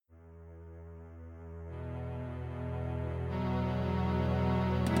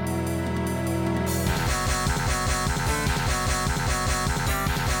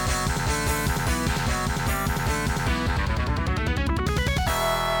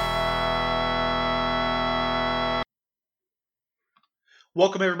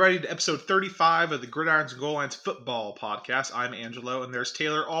Welcome, everybody, to episode 35 of the Gridirons and Goal Lines Football Podcast. I'm Angelo, and there's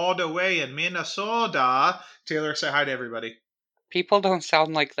Taylor all the way in Minnesota. Taylor, say hi to everybody. People don't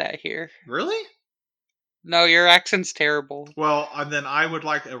sound like that here. Really? No, your accent's terrible. Well, and then I would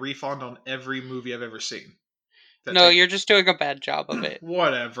like a refund on every movie I've ever seen. No, you're just doing a bad job of it.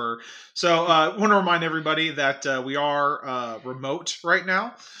 Whatever. So, I want to remind everybody that we are remote right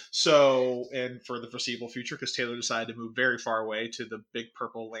now. So, and for the foreseeable future, because Taylor decided to move very far away to the big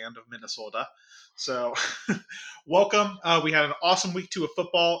purple land of Minnesota. So, welcome. We had an awesome week two of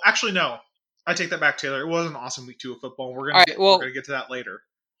football. Actually, no, I take that back, Taylor. It was an awesome week two of football. We're gonna get to that later.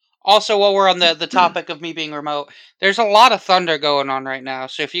 Also, while we're on the topic of me being remote, there's a lot of thunder going on right now.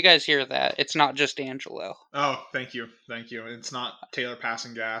 So if you guys hear that, it's not just Angelo. Oh, thank you. It's not Taylor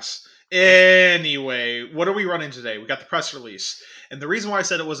passing gas. Anyway, what are we running today? We got the press release. And the reason why I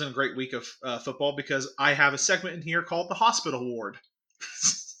said it wasn't a great week of football, because I have a segment in here called the Hospital Ward.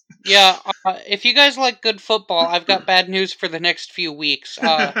 Yeah, if you guys like good football, I've got bad news for the next few weeks.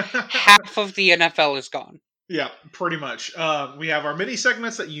 Half of the NFL is gone. Yeah, pretty much. We have our mini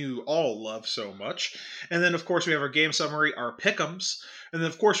segments that you all love so much. And then, of course, we have our game summary, our pick'ems. And then,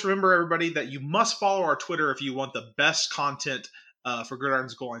 of course, remember, everybody, that you must follow our Twitter if you want the best content for Gridirons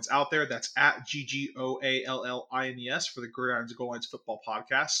and Goal Lines out there. That's at GGOALLINES for the Gridirons and Goal Lines Football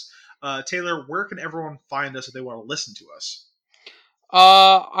Podcast. Taylor, where can everyone find us if they want to listen to us?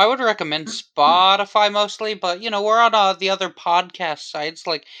 I would recommend Spotify mostly, but we're on the other podcast sites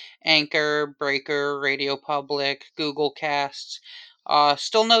like Anchor, Breaker, Radio Public, Google Casts.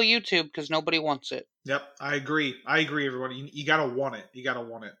 Still no YouTube because nobody wants it. Yep, I agree, everyone. You gotta want it.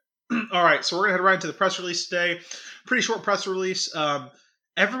 All right, so we're gonna head right into the press release today. Pretty short press release.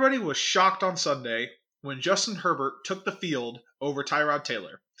 Everybody was shocked on Sunday when Justin Herbert took the field over Tyrod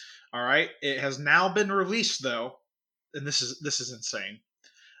Taylor. All right, it has now been released though, and this is insane.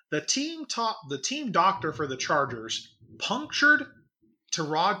 The team doctor for the Chargers punctured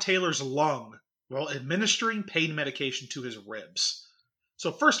Tyrod Taylor's lung while administering pain medication to his ribs.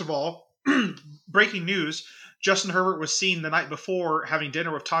 So first of all, breaking news: Justin Herbert was seen the night before having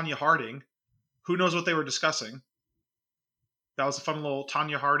dinner with Tanya Harding. Who knows what they were discussing? That was a fun little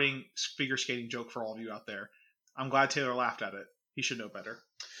Tanya Harding figure skating joke for all of you out there. I'm glad Taylor laughed at it. He should know better.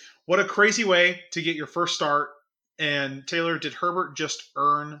 What a crazy way to get your first start. And Taylor, did Herbert just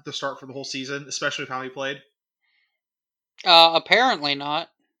earn the start for the whole season, especially with how he played? Apparently not.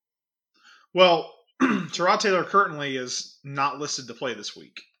 Well, Tyrod Taylor currently is not listed to play this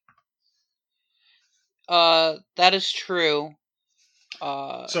week. That is true.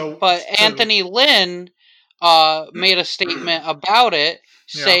 But Anthony Lynn made a statement about it,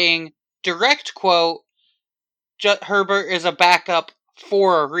 saying, direct quote, Herbert is a backup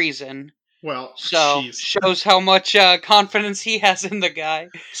for a reason. Well, so shows how much confidence he has in the guy.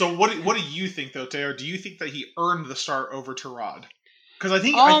 So what do you think, though, Taylor? Do you think that he earned the start over Tyrod? Because I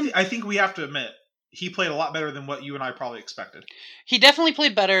think we have to admit he played a lot better than what you and I probably expected. He definitely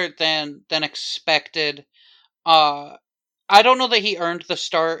played better than expected. I don't know that he earned the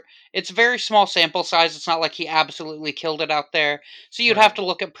start. It's a very small sample size. It's not like he absolutely killed it out there. So you'd have to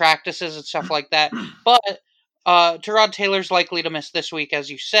look at practices and stuff like that. But Tyrod Taylor's likely to miss this week,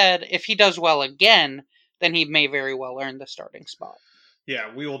 as you said. If he does well again, then he may very well earn the starting spot.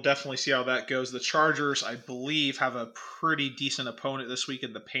 Yeah, we will definitely see how that goes. The Chargers, I believe, have a pretty decent opponent this week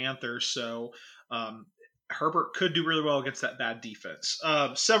in the Panthers, so Herbert could do really well against that bad defense.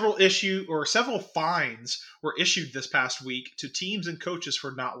 Several fines were issued this past week to teams and coaches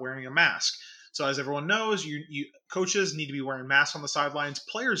for not wearing a mask. So as everyone knows, coaches need to be wearing masks on the sidelines.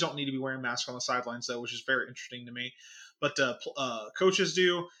 Players don't need to be wearing masks on the sidelines, though, which is very interesting to me. But coaches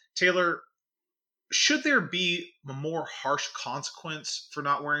do. Taylor, should there be a more harsh consequence for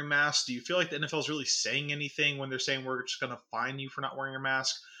not wearing masks? Do you feel like the NFL is really saying anything when they're saying we're just going to fine you for not wearing your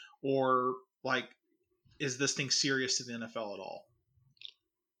mask? Or, is this thing serious to the NFL at all?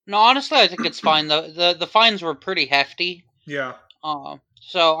 No, honestly, I think it's fine. The fines were pretty hefty. Yeah.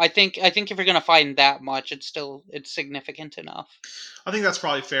 So I think if you're going to fine that much, it's significant enough. I think that's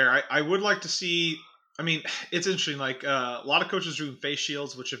probably fair. I would like to see. I mean, it's interesting. A lot of coaches doing face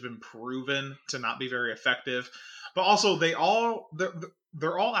shields, which have been proven to not be very effective, but also they're all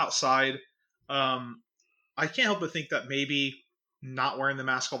outside. I can't help but think that maybe not wearing the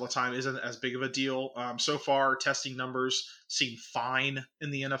mask all the time isn't as big of a deal. So far, testing numbers seem fine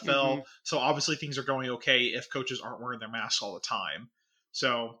in the NFL. Mm-hmm. So obviously things are going okay if coaches aren't wearing their masks all the time.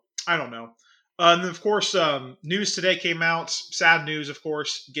 So I don't know. And of course, news today came out. Sad news, of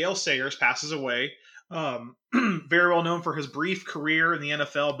course. Gale Sayers passes away. Very well known for his brief career in the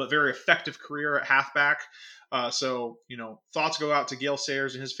NFL, but very effective career at halfback. So, thoughts go out to Gale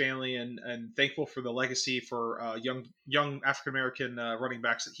Sayers and his family, and thankful for the legacy for young African American running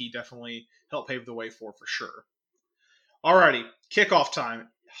backs that he definitely helped pave the way for sure. Alrighty, kickoff time.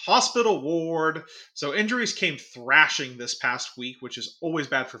 Hospital ward. So injuries came thrashing this past week, which is always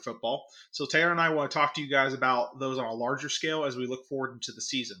bad for football. So Taylor and I want to talk to you guys about those on a larger scale as we look forward into the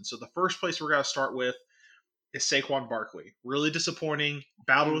season. So the first place we're going to start with is Saquon Barkley. Really disappointing.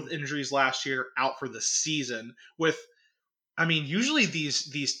 Battled with injuries last year, out for the season. Usually these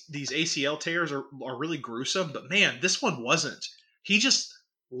ACL tears are really gruesome, but man, this one wasn't. He just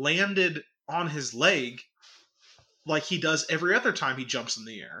landed on his leg like he does every other time he jumps in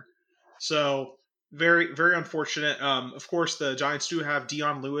the air. So very, very unfortunate. Of course, the Giants do have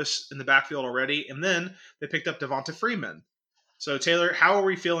Dion Lewis in the backfield already, and then they picked up Devonta Freeman. So Taylor, how are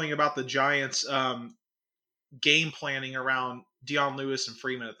we feeling about the Giants' game planning around Dion Lewis and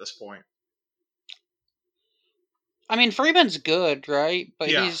Freeman at this point? I mean, Freeman's good, right? But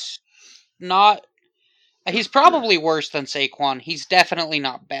Yeah. he's not. He's probably worse than Saquon. He's definitely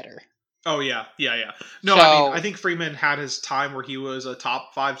not better. Oh, yeah. No, I think Freeman had his time where he was a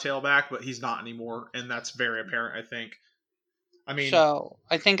top 5 tailback, but he's not anymore, and that's very apparent, I think. So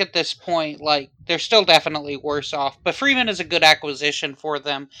I think at this point, they're still definitely worse off. But Freeman is a good acquisition for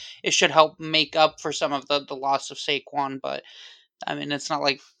them. It should help make up for some of the loss of Saquon, but it's not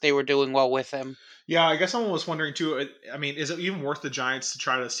like they were doing well with him. Yeah, I guess someone was wondering too. Is it even worth the Giants to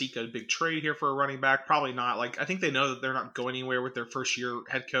try to seek a big trade here for a running back? Probably not. I think they know that they're not going anywhere with their first year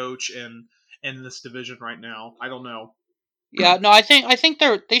head coach and in this division right now. I don't know. Yeah, no, I think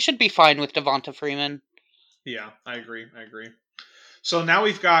they should be fine with Devonta Freeman. Yeah, I agree. So now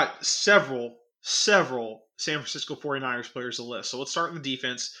we've got several San Francisco 49ers players to list. So let's start in the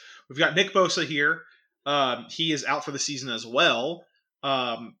defense. We've got Nick Bosa here. He is out for the season as well.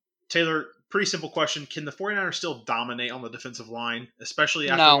 Taylor, pretty simple question. Can the 49ers still dominate on the defensive line, especially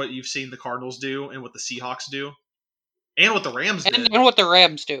after what you've seen the Cardinals do and what the Seahawks do? And what the Rams did. And what the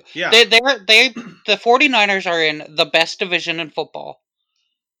Rams do. Yeah. The 49ers are in the best division in football.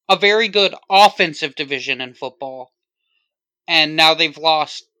 A very good offensive division in football. And now they've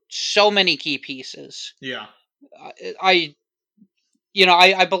lost so many key pieces. Yeah. I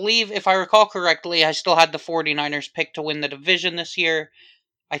believe, if I recall correctly, I still had the 49ers picked to win the division this year.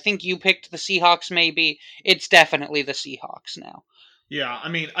 I think you picked the Seahawks, maybe. It's definitely the Seahawks now. Yeah,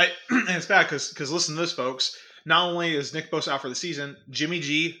 and it's bad because listen to this, folks. Not only is Nick Bosa out for the season, Jimmy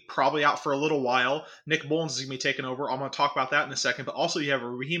G probably out for a little while. Nick Mullins is going to be taking over. I'm going to talk about that in a second. But also you have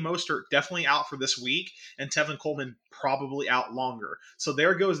Raheem Mostert definitely out for this week, and Tevin Coleman probably out longer. So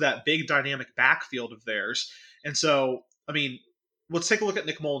there goes that big dynamic backfield of theirs. And so, let's take a look at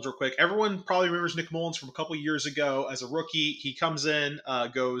Nick Mullins real quick. Everyone probably remembers Nick Mullins from a couple years ago as a rookie. He comes in,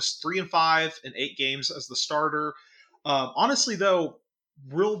 goes 3-5 in 8 games as the starter. Honestly, though,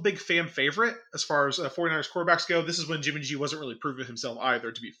 real big fan favorite as far as 49ers quarterbacks go. This is when Jimmy G wasn't really proving himself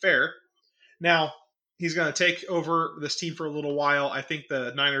either, to be fair. Now, he's going to take over this team for a little while. I think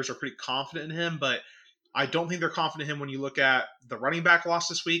the Niners are pretty confident in him, but I don't think they're confident in him when you look at the running back loss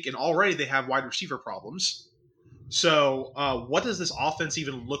this week, and already they have wide receiver problems. So what does this offense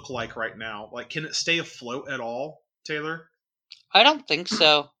even look like right now? Can it stay afloat at all, Taylor? I don't think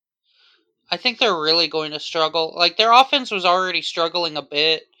so. I think they're really going to struggle. Their offense was already struggling a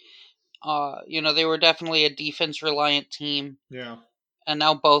bit. They were definitely a defense-reliant team. Yeah. And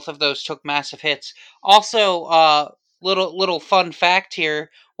now both of those took massive hits. Also, little fun fact here,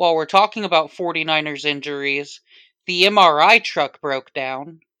 while we're talking about 49ers injuries, the MRI truck broke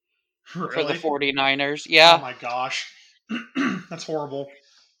down for the 49ers. Yeah. Oh my gosh. That's horrible.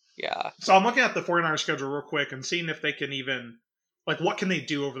 Yeah. So I'm looking at the 49ers schedule real quick and seeing if they can even, what can they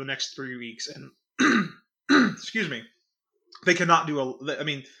do over the next 3 weeks? And, excuse me, they cannot do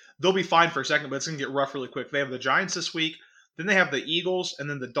they'll be fine for a second, but it's going to get rough really quick. They have the Giants this week, then they have the Eagles, and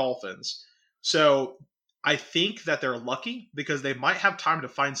then the Dolphins. So I think that they're lucky because they might have time to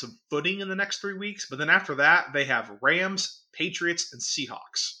find some footing in the next 3 weeks, but then after that, they have Rams, Patriots, and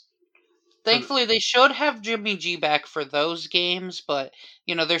Seahawks. Thankfully, they should have Jimmy G back for those games, but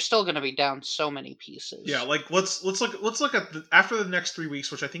they're still going to be down so many pieces. Yeah, let's look at after the next 3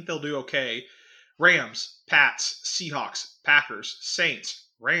 weeks, which I think they'll do okay. Rams, Pats, Seahawks, Packers, Saints,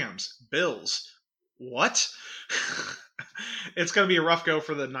 Rams, Bills. What? It's going to be a rough go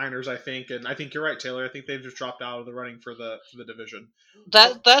for the Niners, I think, and I think you're right, Taylor. I think they've just dropped out of the running for the division.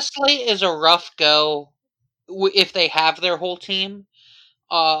 That slate is a rough go if they have their whole team.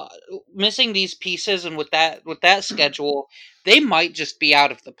 Missing these pieces and with that schedule, they might just be out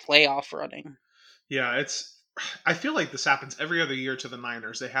of the playoff running. Yeah, I feel like this happens every other year to the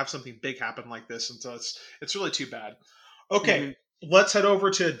Niners. They have something big happen like this, and so it's really too bad. Okay, Hmm. let's head over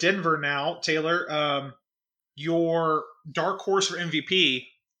to Denver now, Taylor. Your dark horse for MVP,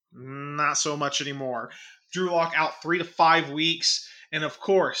 not so much anymore. Drew Lock out 3 to 5 weeks, and of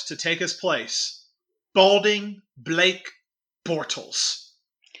course, to take his place, balding Blake Bortles.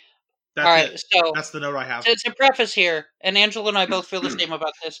 All That's it. right, so That's the note I have. to preface here, and Angela and I both feel the same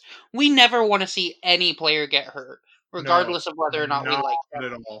about this. We never want to see any player get hurt, No, regardless of whether or not we not like them.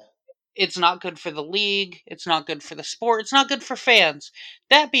 at all. It's not good for the league. It's not good for the sport. It's not good for fans.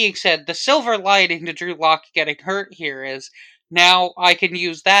 That being said, the silver lining to Drew Lock getting hurt here is now I can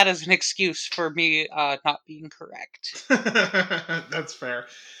use that as an excuse for me not being correct. That's fair.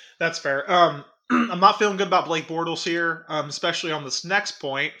 That's fair. I'm not feeling good about Blake Bortles here, especially on this next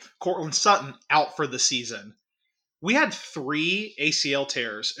point. Cortland Sutton out for the season. We had 3 ACL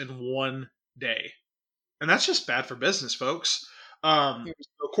tears in one day, and that's just bad for business, folks. So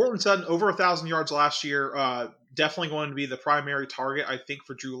Cortland Sutton over 1,000 yards last year. Definitely going to be the primary target, I think,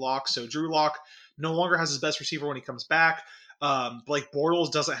 for Drew Lock. So Drew Lock no longer has his best receiver when he comes back. Blake Bortles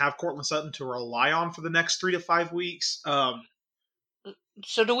doesn't have Cortland Sutton to rely on for the next 3 to 5 weeks.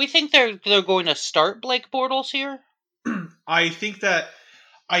 So do we think they're going to start Blake Bortles here? I think that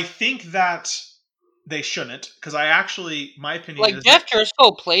I think that they shouldn't, because I actually my opinion Like is that Jeff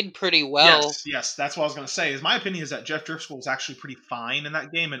Driscoll played pretty well. yes, that's what I was going to say. Is my opinion is that Jeff Driscoll was actually pretty fine in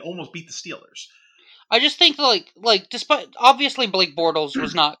that game and almost beat the Steelers. I just think like despite obviously Blake Bortles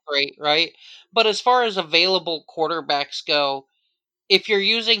was not great, right? But as far as available quarterbacks go, if you're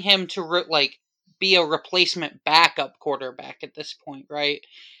using him to be a replacement backup quarterback at this point, right?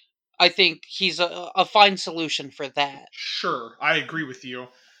 I think he's a fine solution for that. Sure, I agree with you.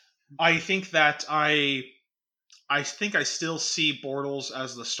 I think that I think I still see Bortles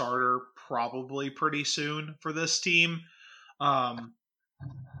as the starter probably pretty soon for this team. Um,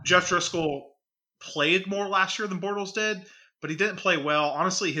 Jeff Driscoll played more last year than Bortles did, but he didn't play well.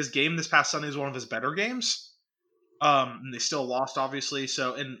 Honestly, his game this past Sunday was one of his better games. And they still lost, obviously.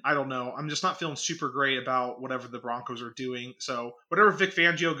 So, and I don't know. I'm just not feeling super great about whatever the Broncos are doing. So, whatever Vic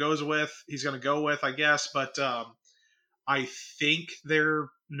Fangio goes with, he's going to go with, I guess. But I think they're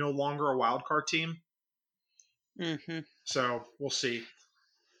no longer a wild card team. Hmm. So, we'll see.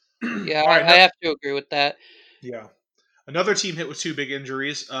 Yeah, All right. I have to agree with that. Yeah. Another team hit with 2 big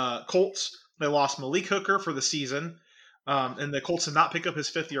injuries. Colts, they lost Malik Hooker for the season. And the Colts did not pick up his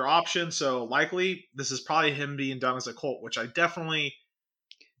 5th-year option. So, likely, this is probably him being done as a Colt, which I definitely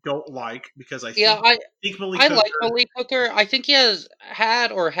don't like because Yeah, think Malik I like Hooker. Malik Hooker. I think he has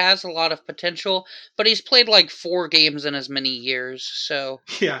a lot of potential, but he's played like 4 games in as many years. So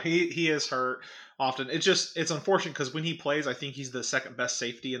Yeah, he is hurt often. It's unfortunate because when he plays, I think he's the second best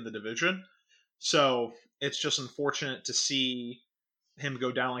safety in the division. So it's just unfortunate to see him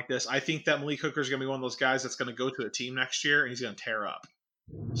go down like this. I think that Malik Hooker is going to be one of those guys that's going to go to a team next year and he's going to tear up.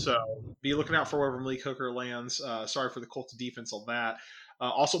 So be looking out for wherever Malik Hooker lands. Sorry for the Colts defense on that.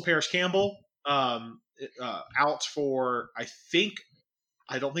 Also, Paris Campbell out for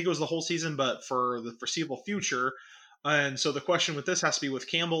I don't think it was the whole season, but for the foreseeable future. And so the question with this has to be with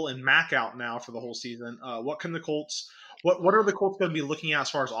Campbell and Mack out now for the whole season. What are the Colts going to be looking at as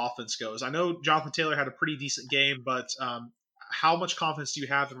far as offense goes? I know Jonathan Taylor had a pretty decent game, but how much confidence do you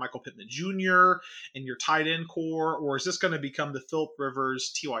have in Michael Pittman Jr. and your tight end core, or is this going to become the Philip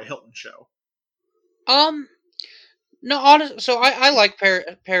Rivers, T.Y. Hilton show? um no, honest. So I like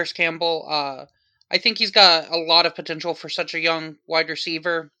Paris Campbell. I think he's got a lot of potential for such a young wide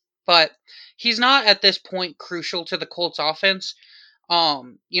receiver, but he's not at this point crucial to the Colts offense.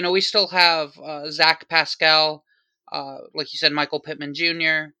 We still have Zach Pascal, like you said, Michael Pittman Jr.,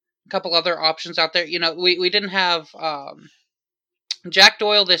 a couple other options out there. We didn't have Jack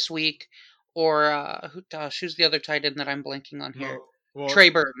Doyle this week, or who's the other tight end that I'm blanking on here? Well,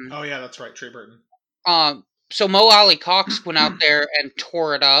 Trey Burton. oh yeah, that's right, Trey Burton. So Mo Alley Cox went out there and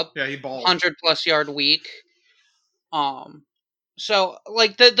tore it up. Yeah, he balled. 100+ yard week. So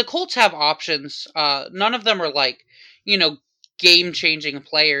like the Colts have options. None of them are like, game changing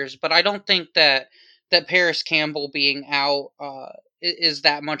players, but I don't think that Paris Campbell being out is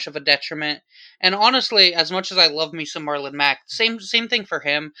that much of a detriment. And honestly, as much as I love me some Marlon Mack, same thing for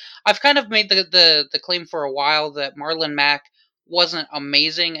him. I've kind of made the claim for a while that Marlon Mack wasn't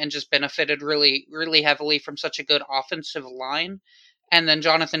amazing and just benefited really really heavily from such a good offensive line. And then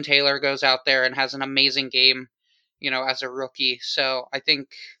Jonathan Taylor goes out there and has an amazing game, as a rookie. So I think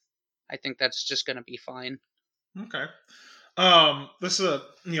that's just going to be fine. Okay. This is a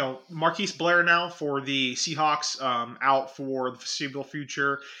Marquise Blair now for the Seahawks, out for the foreseeable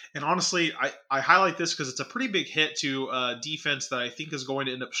future. And honestly, I highlight this because it's a pretty big hit to a defense that I think is going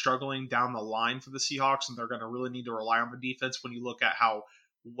to end up struggling down the line for the Seahawks, and they're going to really need to rely on the defense when you look at how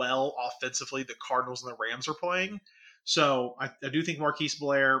well offensively the Cardinals and the Rams are playing. So I do think Marquise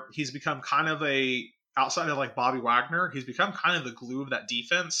Blair, he's become kind of outside of like Bobby Wagner, he's become kind of the glue of that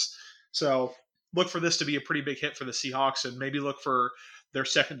defense. So look for this to be a pretty big hit for the Seahawks, and maybe look for their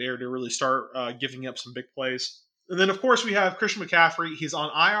secondary to really start giving up some big plays. And then, of course, we have Christian McCaffrey. He's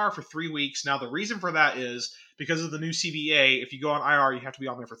on IR for 3 weeks. Now, the reason for that is because of the new CBA. If you go on IR, you have to be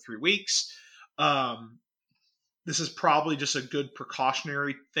on there for 3 weeks. This is probably just a good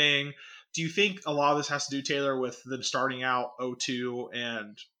precautionary thing. Do you think a lot of this has to do, Taylor, with them starting out 0-2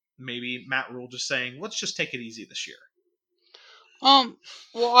 and maybe Matt Rule just saying, let's just take it easy this year? Well,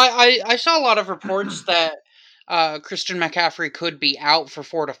 I saw a lot of reports that Christian McCaffrey could be out for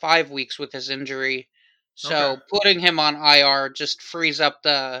 4 to 5 weeks with his injury. So Okay. putting him on IR just frees up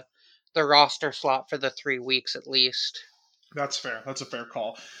the roster slot for the 3 weeks at least. That's fair. That's a fair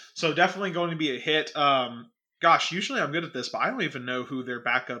call. So definitely going to be a hit. Gosh, usually I'm good at this, but I don't even know who their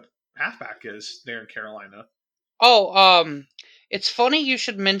backup halfback is there in Carolina. Oh, it's funny you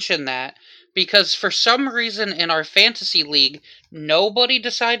should mention that, because for some reason in our fantasy league, nobody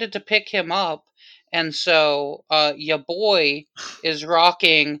decided to pick him up, and so your boy is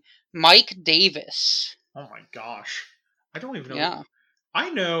rocking Mike Davis. Oh my gosh. I don't even know. Yeah,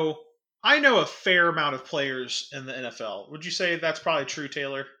 I know a fair amount of players in the NFL. Would you say that's probably true,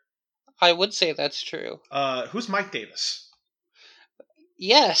 Taylor? I would say that's true. Who's Mike Davis?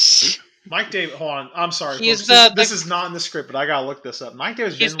 Yes. Mike Davis. Hold on. I'm sorry, He's folks. This is not in the script, but I gotta look this up. Mike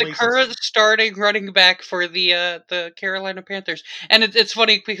Davis. He's the current starting running back for the Carolina Panthers, and it's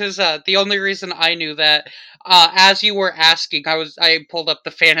funny because the only reason I knew that, as you were asking, I pulled up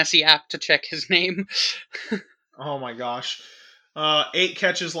the fantasy app to check his name. Oh my gosh. 8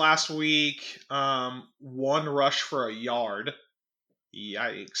 catches last week. 1 rush for a yard.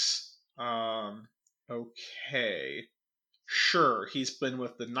 Yikes. Okay. Sure, he's been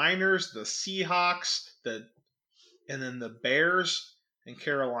with the Niners, the Seahawks, and then the Bears and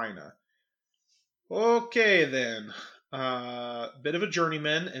Carolina. Okay, then. Bit of a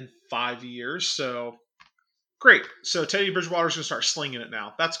journeyman in 5 years, so great. So Teddy Bridgewater's going to start slinging it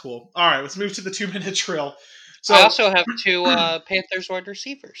now. That's cool. All right, let's move to the 2-minute drill. So, I also have 2 Panthers wide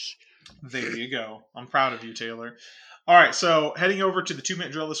receivers. There you go. I'm proud of you, Taylor. All right, so heading over to the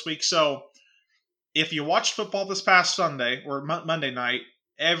 2-minute drill this week. So if you watched football this past Sunday or Monday night,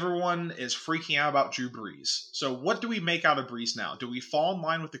 everyone is freaking out about Drew Brees. So what do we make out of Brees now? Do we fall in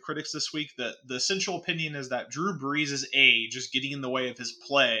line with the critics this week? The essential opinion is that Drew Brees' age is getting in the way of his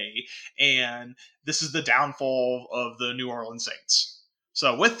play, and this is the downfall of the New Orleans Saints.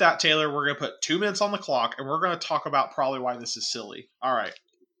 So with that, Taylor, we're going to put 2 minutes on the clock, and we're going to talk about probably why this is silly. All right.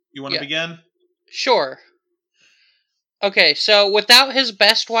 You want to begin? Sure. Okay, so without his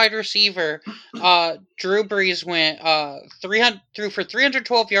best wide receiver, Drew Brees went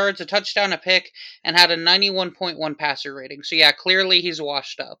 312 yards, a touchdown, a pick, and had a 91.1 passer rating. So yeah, clearly he's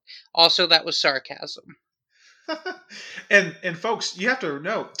washed up. Also, that was sarcasm. and folks, you have to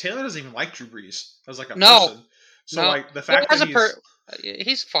know Taylor doesn't even like Drew Brees as like a person. So like the fact that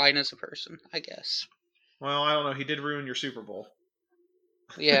he's fine as a person, I guess. Well, I don't know. He did ruin your Super Bowl.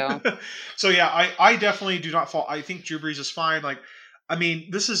 Yeah. So yeah, I definitely do not fall. I think Drew Brees is fine. Like, I mean,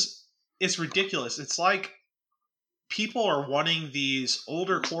 it's ridiculous. It's like people are wanting these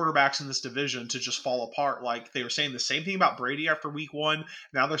older quarterbacks in this division to just fall apart. Like they were saying the same thing about Brady after week 1.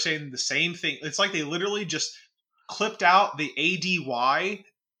 Now they're saying the same thing. It's like they literally just clipped out the ADY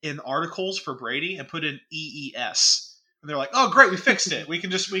in articles for Brady and put in EES. And they're like, "Oh, great, we fixed it. We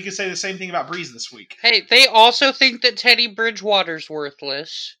can say the same thing about Brees this week." Hey, they also think that Teddy Bridgewater's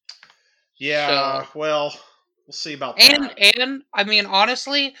worthless. Yeah, so. Well, we'll see about that. And I mean,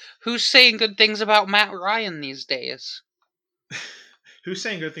 honestly, who's saying good things about Matt Ryan these days? Who's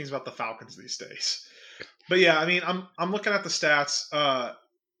saying good things about the Falcons these days? But yeah, I mean, I'm looking at the stats.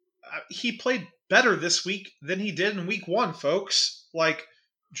 He played better this week than he did in week 1, folks. Like,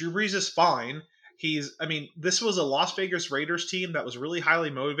 Drew Brees is fine. This was a Las Vegas Raiders team that was really highly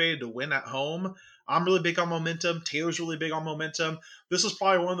motivated to win at home. I'm really big on momentum. Taylor's really big on momentum. This was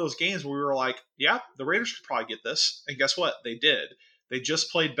probably one of those games where we were like, yeah, the Raiders could probably get this. And guess what? They did. They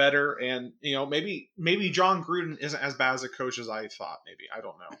just played better. And, maybe John Gruden isn't as bad as a coach as I thought. Maybe. I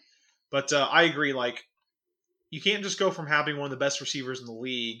don't know. But I agree. Like, you can't just go from having one of the best receivers in the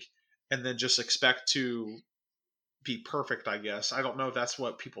league and then just expect to be perfect, I guess. I don't know if that's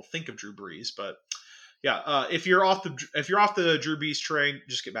what people think of Drew Brees, but Yeah. If you're off the Drew Brees train,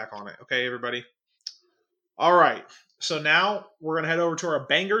 just get back on it. Okay, everybody. All right. So now we're gonna head over to our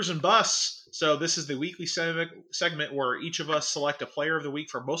bangers and busts. So this is the weekly segment where each of us select a player of the week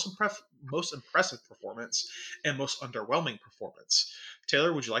for most impressive performance and most underwhelming performance.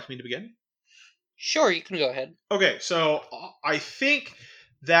 Taylor, would you like me to begin? Sure, you can go ahead. Okay, so I think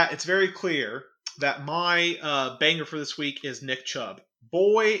that it's very clear that my banger for this week is Nick Chubb.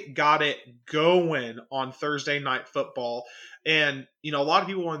 Boy, got it going on Thursday Night Football. And, a lot of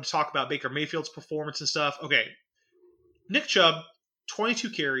people want to talk about Baker Mayfield's performance and stuff. Okay, Nick Chubb,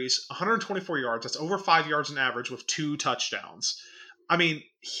 22 carries, 124 yards. That's over 5 yards on average with 2 touchdowns. I mean,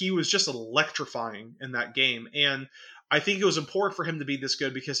 he was just electrifying in that game. And I think it was important for him to be this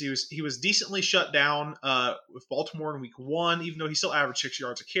good because he was decently shut down with Baltimore in week 1, even though he still averaged 6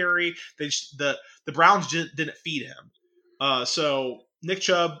 yards a carry. The Browns didn't feed him. So Nick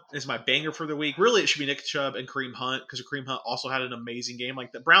Chubb is my banger for the week. Really, it should be Nick Chubb and Kareem Hunt because Kareem Hunt also had an amazing game.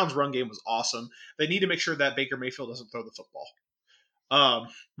 Like, the Browns' run game was awesome. They need to make sure that Baker Mayfield doesn't throw the football.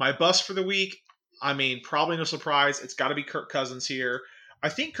 My bust for the week, I mean, probably no surprise. It's got to be Kirk Cousins here. I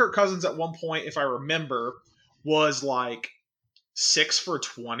think Kirk Cousins at one point, if I remember, was like 6 for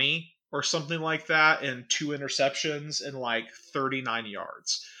 20 or something like that, and 2 interceptions and like 39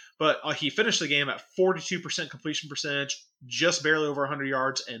 yards. But he finished the game at 42% completion percentage, just barely over 100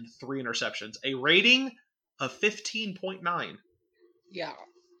 yards, and 3 interceptions. A rating of 15.9. Yeah,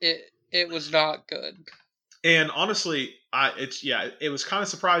 it was not good. And honestly, it was kind of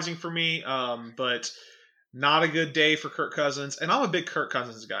surprising for me, but not a good day for Kirk Cousins. And I'm a big Kirk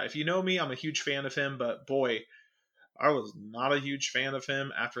Cousins guy. If you know me, I'm a huge fan of him, but boy, I was not a huge fan of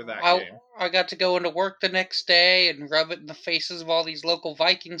him after that game. I got to go into work the next day and rub it in the faces of all these local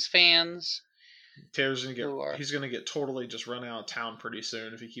Vikings fans. Taylor's he's gonna get totally just run out of town pretty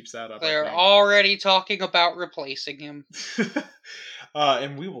soon if he keeps that up. They're already talking about replacing him.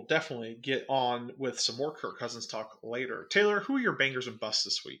 And we will definitely get on with some more Kirk Cousins talk later. Taylor, who are your bangers and busts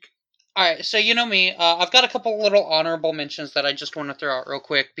this week? All right, so you know me. I've got a couple little honorable mentions that I just want to throw out real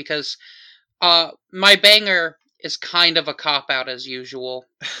quick because my banger is kind of a cop-out as usual,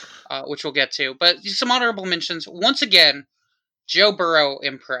 which we'll get to. But some honorable mentions. Once again, Joe Burrow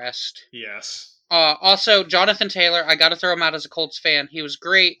impressed. Yes. Also, Jonathan Taylor, I got to throw him out as a Colts fan. He was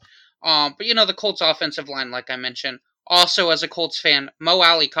great. But, the Colts offensive line, like I mentioned. Also, as a Colts fan, Mo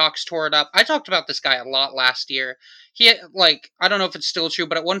Alley-Cox tore it up. I talked about this guy a lot last year. He had, I don't know if it's still true,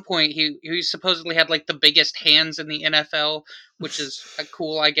 but at one point he supposedly had, the biggest hands in the NFL, which is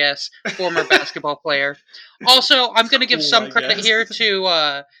cool, I guess. Former basketball player. Also, I'm going to give some credit here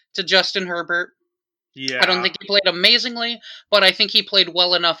to Justin Herbert. Yeah. I don't think he played amazingly, but I think he played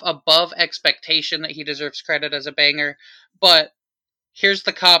well enough above expectation that he deserves credit as a banger. But here's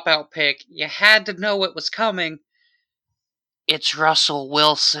the cop-out pick. You had to know it was coming. It's Russell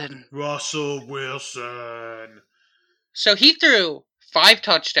Wilson. Russell Wilson. So he threw 5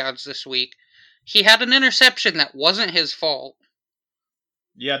 touchdowns this week. He had an interception that wasn't his fault.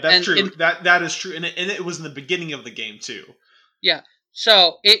 Yeah, that's true. That is true. And it was in the beginning of the game, too. Yeah.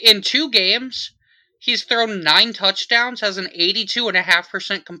 So, in 2 games, he's thrown 9 touchdowns, has an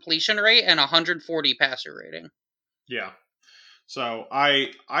 82.5% completion rate, and 140 passer rating. Yeah. So,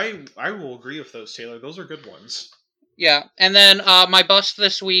 I will agree with those, Taylor. Those are good ones. Yeah. And then my bust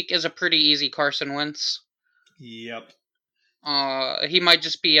this week is a pretty easy Carson Wentz. Yep. He might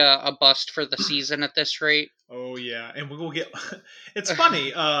just be a bust for the season at this rate. Oh, yeah. And we will get... It's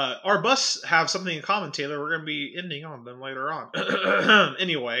funny. Our busts have something in common, Taylor. We're going to be ending on them later on.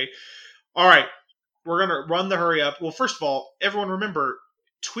 Anyway. All right. We're going to run the hurry up. Well, first of all, everyone remember,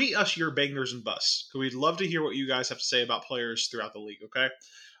 tweet us your bangers and busts. Because we'd love to hear what you guys have to say about players throughout the league, okay?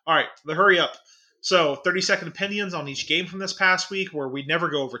 All right. The hurry up. So, 30-second opinions on each game from this past week, where we'd never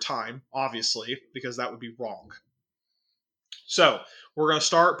go over time, obviously, because that would be wrong. So, we're going to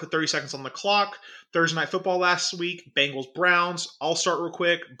start, put 30 seconds on the clock. Thursday Night Football last week, Bengals-Browns. I'll start real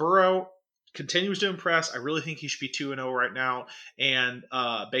quick. Burrow continues to impress. I really think he should be 2-0 right now. And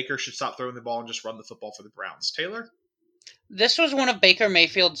Baker should stop throwing the ball and just run the football for the Browns. Taylor? This was one of Baker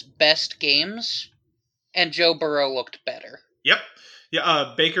Mayfield's best games, and Joe Burrow looked better. Yep.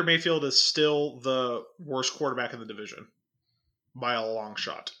 Yeah, Baker Mayfield is still the worst quarterback in the division by a long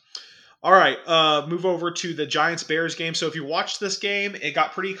shot. All right, move over to the Giants-Bears game. So if you watched this game, it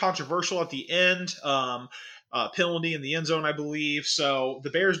got pretty controversial at the end. Penalty in the end zone, I believe. So the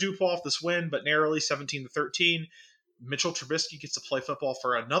Bears do pull off this win, but narrowly, 17-13. Mitchell Trubisky gets to play football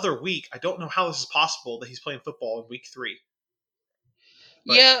for another week. I don't know how this is possible that he's playing football in week 3.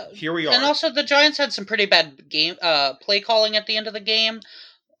 But yeah, here we are. And also the Giants had some pretty bad game play calling at the end of the game.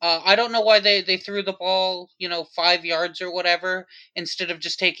 I don't know why they threw the ball, 5 yards or whatever, instead of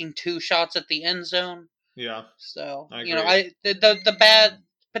just taking 2 shots at the end zone. Yeah, So, I agree. the bad,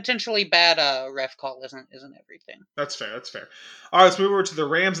 potentially bad ref call isn't everything. That's fair. That's fair. All right, let's move over to the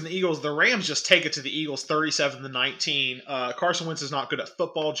Rams and the Eagles. The Rams just take it to the Eagles, 37-19. Carson Wentz is not good at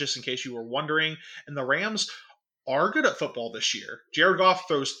football, just in case you were wondering. And the Rams are good at football this year. Jared Goff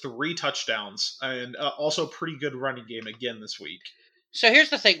throws 3 touchdowns and also a pretty good running game again this week. So here's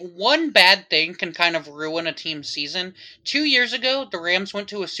the thing. One bad thing can kind of ruin a team's season. 2 years ago, the Rams went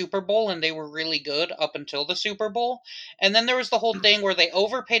to a Super Bowl and they were really good up until the Super Bowl. And then there was the whole thing where they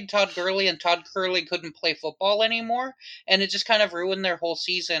overpaid Todd Gurley and Todd Gurley couldn't play football anymore. And it just kind of ruined their whole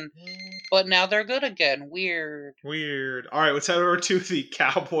season. But now they're good again. Weird. All right, let's head over to the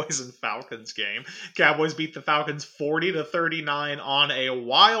Cowboys and Falcons game. Cowboys beat the Falcons 40-39 on a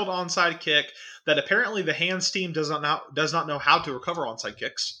wild onside kick that apparently the hands team does not know how to recover onside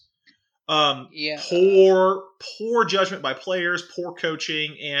kicks. Yeah. Poor judgment by players, poor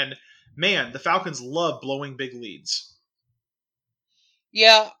coaching, and man, the Falcons love blowing big leads.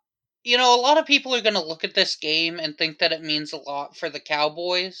 Yeah. A lot of people are going to look at this game and think that it means a lot for the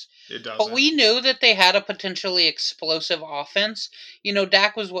Cowboys. It doesn't. But we knew that they had a potentially explosive offense.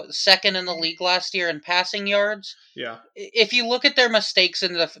 Dak was, second in the league last year in passing yards? Yeah. If you look at their mistakes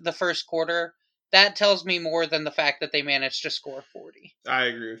in the first quarter, that tells me more than the fact that they managed to score 40. I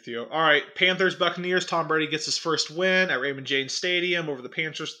agree with you. All right, Panthers, Buccaneers. Tom Brady gets his first win at Raymond James Stadium over the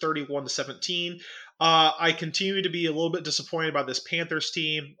Panthers, 31-17. I continue to be a little bit disappointed by this Panthers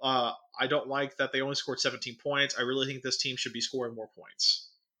team. I don't like that they only scored 17 points. I really think this team should be scoring more points.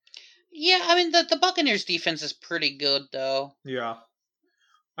 Yeah, I mean, the Buccaneers defense is pretty good, though. Yeah.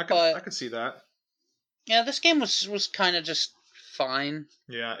 I could see that. Yeah, this game was kind of just fine.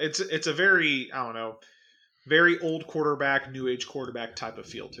 Yeah, it's a very, I don't know, very old quarterback, new age quarterback type of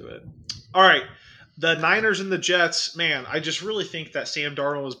feel to it. All right, the Niners and the Jets, man, I just really think that Sam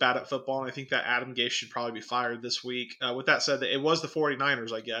Darnold is bad at football, and I think that Adam Gase should probably be fired this week. With that said, it was the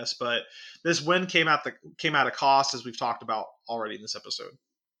 49ers, I guess, but this win came at a cost, as we've talked about already in this episode.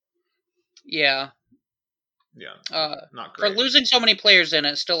 Yeah. Yeah, not great. For losing so many players in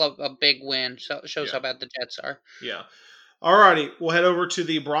it, still a big win. So it shows how bad the Jets are. Yeah. Alrighty, we'll head over to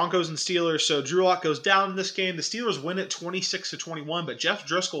the Broncos and Steelers. So Drew Lock goes down in this game. The Steelers win it 26-21, but Jeff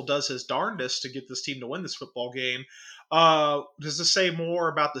Driscoll does his darndest to get this team to win this football game. Does this say more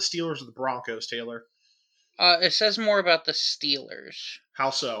about the Steelers or the Broncos, Taylor? It says more about the Steelers.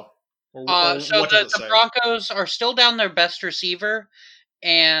 How so? So the Broncos are still down their best receiver,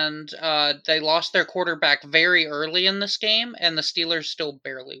 and they lost their quarterback very early in this game, and the Steelers still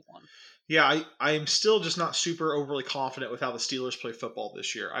barely won. Yeah, I am still just not super overly confident with how the Steelers play football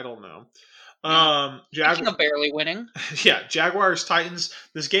this year. I don't know. Speaking of barely winning. Yeah, Jaguars Titans.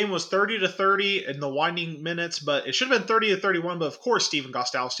 This game was 30-30 in the winding minutes, but it should have been 30-31. But of course, Stephen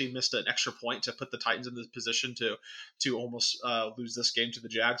Gostkowski missed an extra point to put the Titans in this position to almost lose this game to the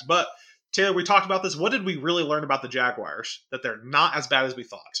Jags. But Taylor, we talked about this. What did we really learn about the Jaguars? That they're not as bad as we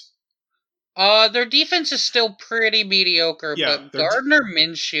thought. Their defense is still pretty mediocre, but Gardner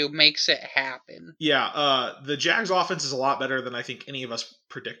Minshew makes it happen. Yeah, the Jags offense is a lot better than I think any of us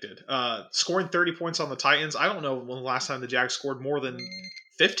predicted. Scoring 30 points on the Titans, I don't know when the last time the Jags scored more than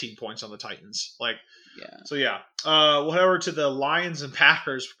 15 points on the Titans. So we'll head over to the Lions and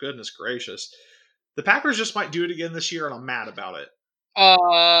Packers. Goodness gracious. The Packers just might do it again this year, and I'm mad about it.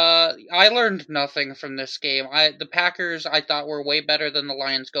 I learned nothing from this game. The Packers I thought were way better than the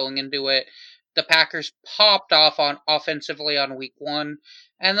Lions going into it. The Packers popped off on offensively on week 1,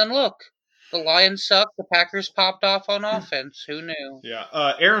 and then look, the Lions suck. The Packers popped off on offense. Who knew?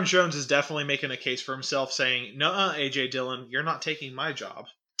 Yeah, Aaron Jones is definitely making a case for himself, saying, "Nuh-uh, AJ Dillon, you're not taking my job."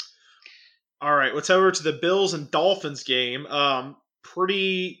 All right, let's head over to the Bills and Dolphins game.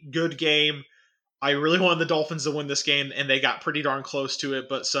 Pretty good game. I really wanted the Dolphins to win this game, and they got pretty darn close to it,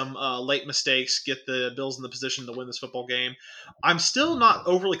 but some late mistakes get the Bills in the position to win this football game. I'm still not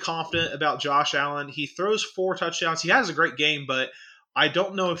overly confident about Josh Allen. He throws 4 touchdowns. He has a great game, but I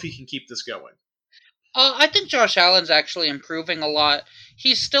don't know if he can keep this going. I think Josh Allen's actually improving a lot.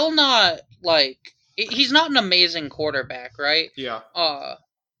 He's still not, he's not an amazing quarterback, right? Yeah.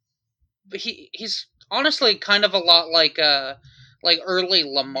 But he's honestly kind of a lot like early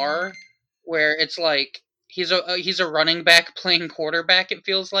Lamar, where it's like he's a running back playing quarterback. It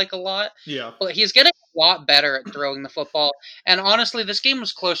feels like a lot. Yeah. But he's getting lot better at throwing the football. And honestly, this game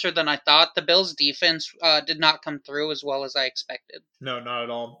was closer than I thought. The Bills' defense did not come through as well as I expected. No, not at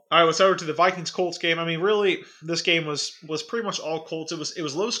all. All right, let's over to the Vikings Colts game. I mean, really, this game was pretty much all Colts. It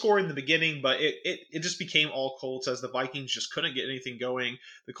was low scoring in the beginning, but it just became all Colts as the Vikings just couldn't get anything going.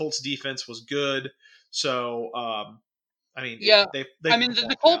 The Colts defense was good, so I mean, Yeah, they I mean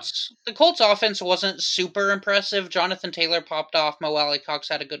the performed. Colts offense wasn't super impressive. Jonathan Taylor popped off. Mo Alley Cox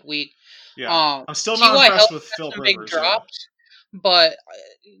had a good week. Yeah, I'm still not T.Y. impressed Hilton with had Philip some big Rivers. Yeah, drops, but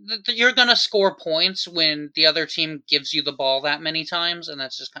you're gonna score points when the other team gives you the ball that many times, and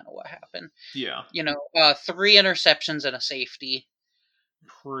that's just kind of what happened. yeah, 3 interceptions and a safety.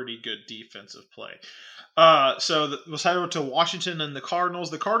 pretty good defensive play. We'll head over to Washington and the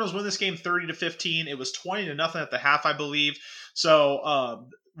Cardinals. The Cardinals win this game 30-15. It was 20-0 at the half, I believe. So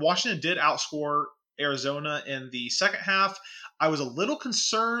Washington did outscore Arizona in the second half. I was a little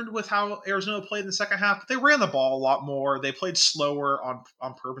concerned with how Arizona played in the second half, but they ran the ball a lot more. They played slower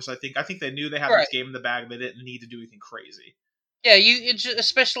on purpose, I think. I think they knew they had Right. this game in the bag. They didn't need to do anything crazy. Yeah,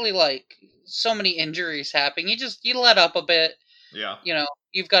 especially like so many injuries happen. You let up a bit. Yeah.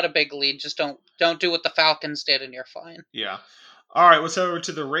 You've got a big lead. Just don't do what the Falcons did, and you're fine. Yeah. All right, let's head over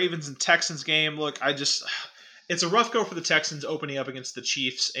to the Ravens and Texans game. Look, it's a rough go for the Texans opening up against the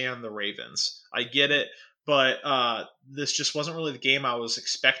Chiefs and the Ravens. I get it, but this just wasn't really the game I was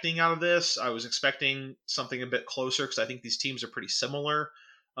expecting out of this. I was expecting something a bit closer because I think these teams are pretty similar,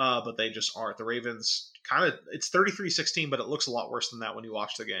 but they just aren't. The Ravens it's 33-16, but it looks a lot worse than that when you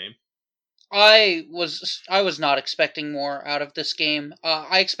watch the game. I was not expecting more out of this game.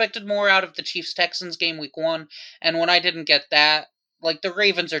 I expected more out of the Chiefs Texans game week 1, and when I didn't get that, like the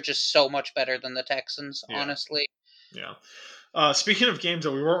Ravens are just so much better than the Texans, honestly. Yeah. Speaking of games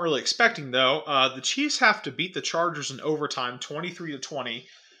that we weren't really expecting, though, the Chiefs have to beat the Chargers in overtime, 23-20,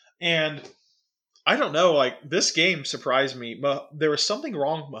 and I don't know. Like this game surprised me. There was something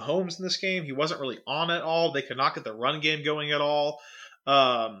wrong with Mahomes in this game. He wasn't really on at all. They could not get the run game going at all.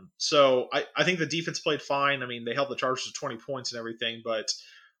 So I think the defense played fine. I mean, they held the Chargers to 20 points and everything, but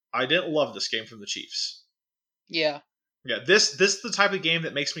I didn't love this game from the Chiefs. Yeah. Yeah, this is the type of game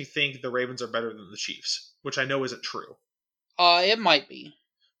that makes me think the Ravens are better than the Chiefs, which I know isn't true. It might be.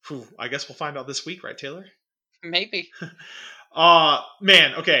 Whew, I guess we'll find out this week, right, Taylor? Maybe.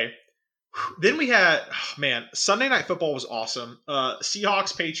 Man, okay. Then we had, Sunday Night Football was awesome.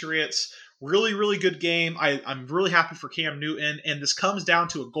 Seahawks, Patriots, really, really good game. I'm really happy for Cam Newton, and this comes down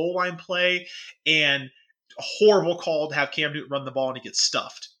to a goal line play and a horrible call to have Cam Newton run the ball, and he gets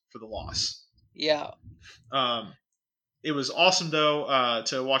stuffed for the loss. Yeah. It was awesome, though,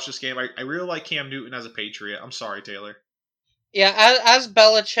 to watch this game. I really like Cam Newton as a Patriot. I'm sorry, Taylor. Yeah, as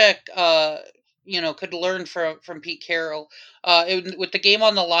Belichick, could learn from Pete Carroll, with the game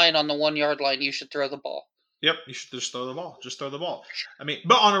on the line on the 1 yard line, you should throw the ball. Yep, you should just throw the ball. Just throw the ball. I mean,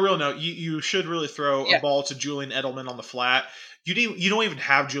 but on a real note, you should really throw a ball to Julian Edelman on the flat. You don't even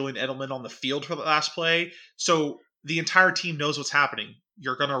have Julian Edelman on the field for the last play, so the entire team knows what's happening.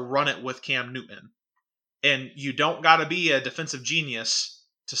 You're gonna run it with Cam Newton, and you don't got to be a defensive genius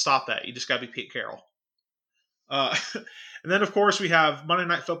to stop that. You just got to be Pete Carroll. And then, of course, we have Monday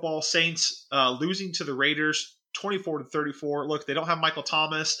Night Football, Saints losing to the Raiders 24-34. Look, they don't have Michael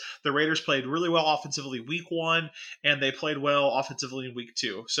Thomas. The Raiders played really well offensively week 1, and they played well offensively in week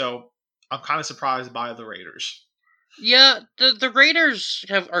 2. So I'm kind of surprised by the Raiders. Yeah, the Raiders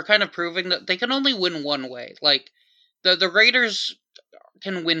are kind of proving that they can only win one way. Like, the Raiders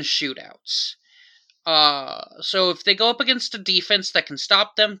can win shootouts. So if they go up against a defense that can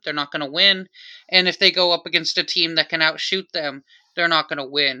stop them, they're not going to win. And if they go up against a team that can outshoot them, they're not going to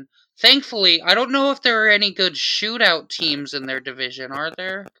win. Thankfully, I don't know if there are any good shootout teams in their division, are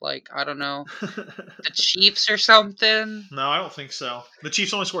there? Like, I don't know. The Chiefs or something? No, I don't think so. The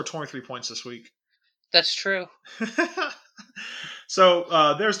Chiefs only scored 23 points this week. That's true.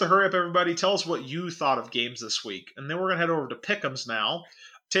 So there's the hurry up, everybody. Tell us what you thought of games this week. And then we're going to head over to Pick'ems now.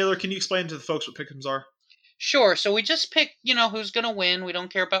 Taylor, can you explain to the folks what Pick'ems are? Sure. So we just pick, who's going to win. We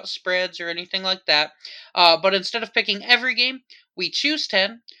don't care about spreads or anything like that. But instead of picking every game, we choose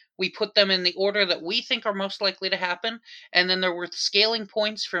 10. We put them in the order that we think are most likely to happen. And then they're worth scaling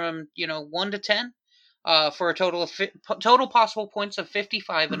points from, 1 to 10 for a total of total possible points of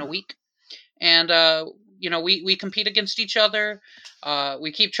 55 in a week. And, we compete against each other.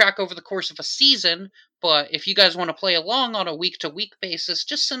 We keep track over the course of a season. But if you guys want to play along on a week-to-week basis,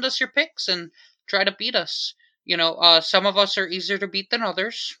 just send us your picks and try to beat us. Some of us are easier to beat than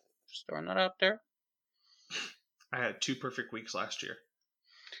others. Just throwing that out there. I had 2 perfect weeks last year.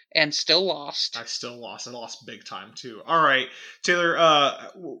 and still lost. I still lost. I lost big time too. All right, Taylor.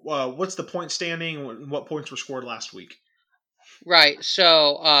 What's the point standing? What points were scored last week? Right.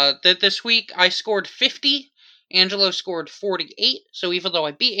 So this week I scored 50. Angelo scored 48. So even though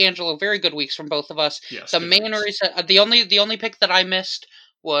I beat Angelo, very good weeks from both of us. Yes. The main reason, the only pick that I missed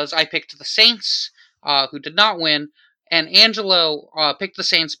was I picked the Saints, who did not win, and Angelo picked the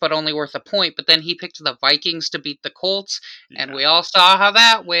Saints, but only worth a point. But then he picked the Vikings to beat the Colts, and we all saw how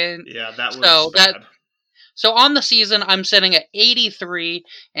that went. Yeah, that was bad. So on the season, I'm sitting at 83,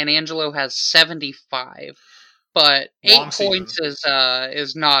 and Angelo has 75. But Long 8 points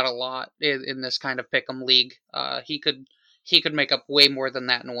is not a lot in this kind of pick'em league. He could make up way more than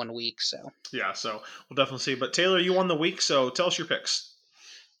that in 1 week. So yeah, so we'll definitely see. But Taylor, you won the week, so tell us your picks.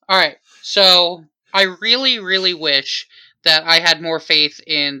 all right, so I really really wish that I had more faith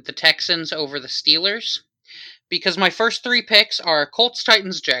in the Texans over the Steelers because my first 3 picks are Colts,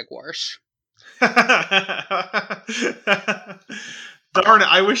 Titans, Jaguars. Darn it!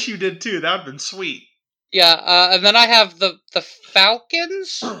 I wish you did too. That would've been sweet. Yeah, and then I have the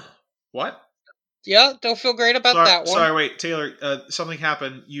Falcons. What? Yeah, don't feel great about that one. Sorry, wait, Taylor. Something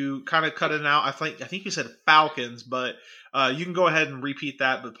happened. You kind of cut it out. I think you said Falcons, but you can go ahead and repeat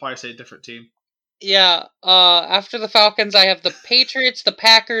that, but probably say a different team. Yeah. After the Falcons, I have the Patriots, the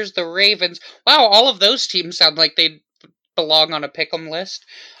Packers, the Ravens. Wow, all of those teams sound like they belong on a pick'em list.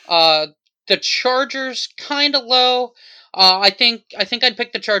 The Chargers kind of low. I think I'd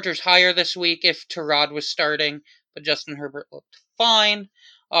pick the Chargers higher this week if Tyrod was starting, but Justin Herbert looked fine.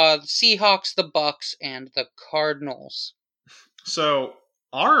 The Seahawks, the Bucks, and the Cardinals. So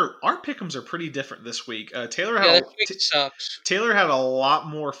our pick'ems are pretty different this week. Taylor had this week sucks. Taylor had a lot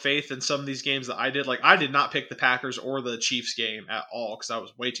more faith in some of these games that I did. Like I did not pick the Packers or the Chiefs game at all because I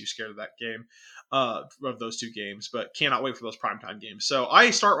was way too scared of that game, of those 2 games. But cannot wait for those primetime games. So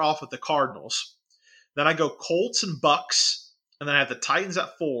I start off with the Cardinals. Then I go Colts and Bucks, and then I have the Titans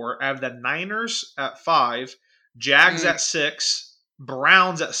at 4. I have the Niners at 5, Jags at 6,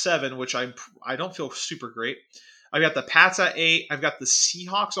 Browns at 7, which I don't feel super great. I've got the Pats at 8. I've got the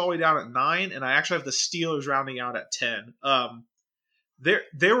Seahawks all the way down at 9, and I actually have the Steelers rounding out at 10.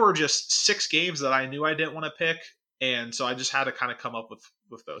 There were just 6 games that I knew I didn't want to pick, and so I just had to kind of come up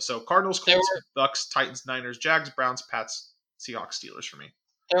with those. So Cardinals, Colts, Bucks, Titans, Niners, Jags, Browns, Pats, Seahawks, Steelers for me.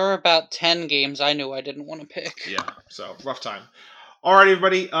 There were about 10 games I knew I didn't want to pick. Yeah, so rough time. All right,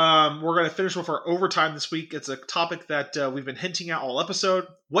 everybody. We're going to finish with our overtime this week. It's a topic that we've been hinting at all episode.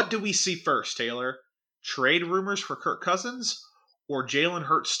 What do we see first, Taylor? Trade rumors for Kirk Cousins or Jalen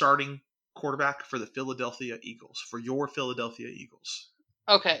Hurts starting quarterback for the Philadelphia Eagles, for your Philadelphia Eagles?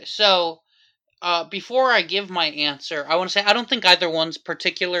 Okay, so before I give my answer, I want to say I don't think either one's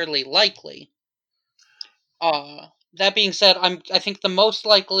particularly likely. That being said, I think the most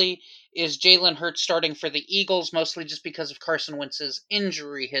likely is Jalen Hurts starting for the Eagles, mostly just because of Carson Wentz's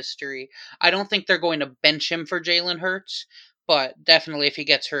injury history. I don't think they're going to bench him for Jalen Hurts, but definitely if he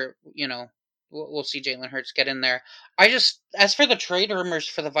gets hurt, we'll see Jalen Hurts get in there. As for the trade rumors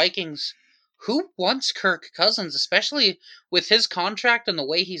for the Vikings, who wants Kirk Cousins, especially with his contract and the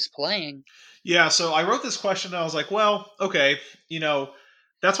way he's playing? Yeah, so I wrote this question and I was like, well, okay,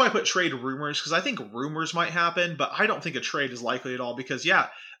 that's why I put trade rumors, because I think rumors might happen, but I don't think a trade is likely at all because, yeah,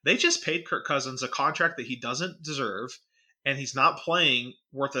 they just paid Kirk Cousins a contract that he doesn't deserve, and he's not playing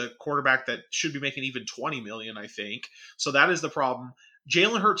worth a quarterback that should be making even $20 million, I think. So that is the problem.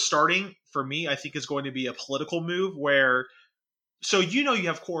 Jalen Hurts starting, for me, I think is going to be a political move where, so you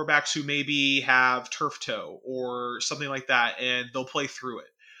have quarterbacks who maybe have turf toe or something like that, and they'll play through it.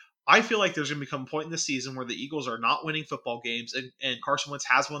 I feel like there's going to become a point in the season where the Eagles are not winning football games, and Carson Wentz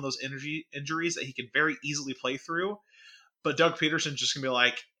has one of those injuries that he can very easily play through. But Doug Peterson's just going to be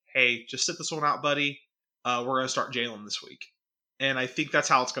like, hey, just sit this one out, buddy. We're going to start Jalen this week. And I think that's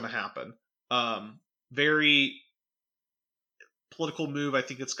how it's going to happen. Very political move. I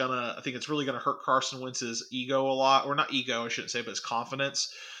think it's really going to hurt Carson Wentz's ego a lot. Or not ego, I shouldn't say, but his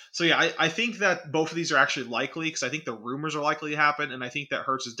confidence. So yeah, I think that both of these are actually likely because I think the rumors are likely to happen, and I think that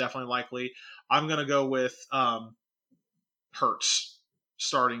Hurts is definitely likely. I'm going to go with Hurts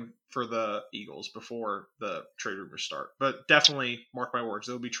starting for the Eagles before the trade rumors start. But definitely, mark my words,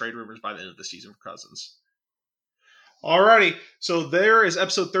 there will be trade rumors by the end of the season for Cousins. Alrighty, so there is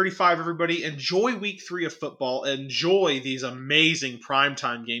episode 35, everybody. Enjoy week 3 of football. Enjoy these amazing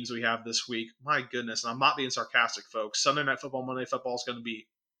primetime games we have this week. My goodness, and I'm not being sarcastic, folks. Sunday Night Football, Monday Football is going to be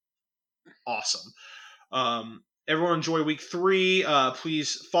awesome. Everyone enjoy week 3.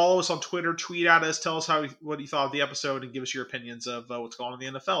 Please follow us on Twitter, tweet at us, tell us what you thought of the episode, and give us your opinions of what's going on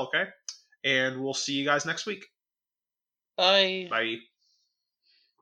in the NFL, okay? And we'll see you guys next week. Bye. Bye.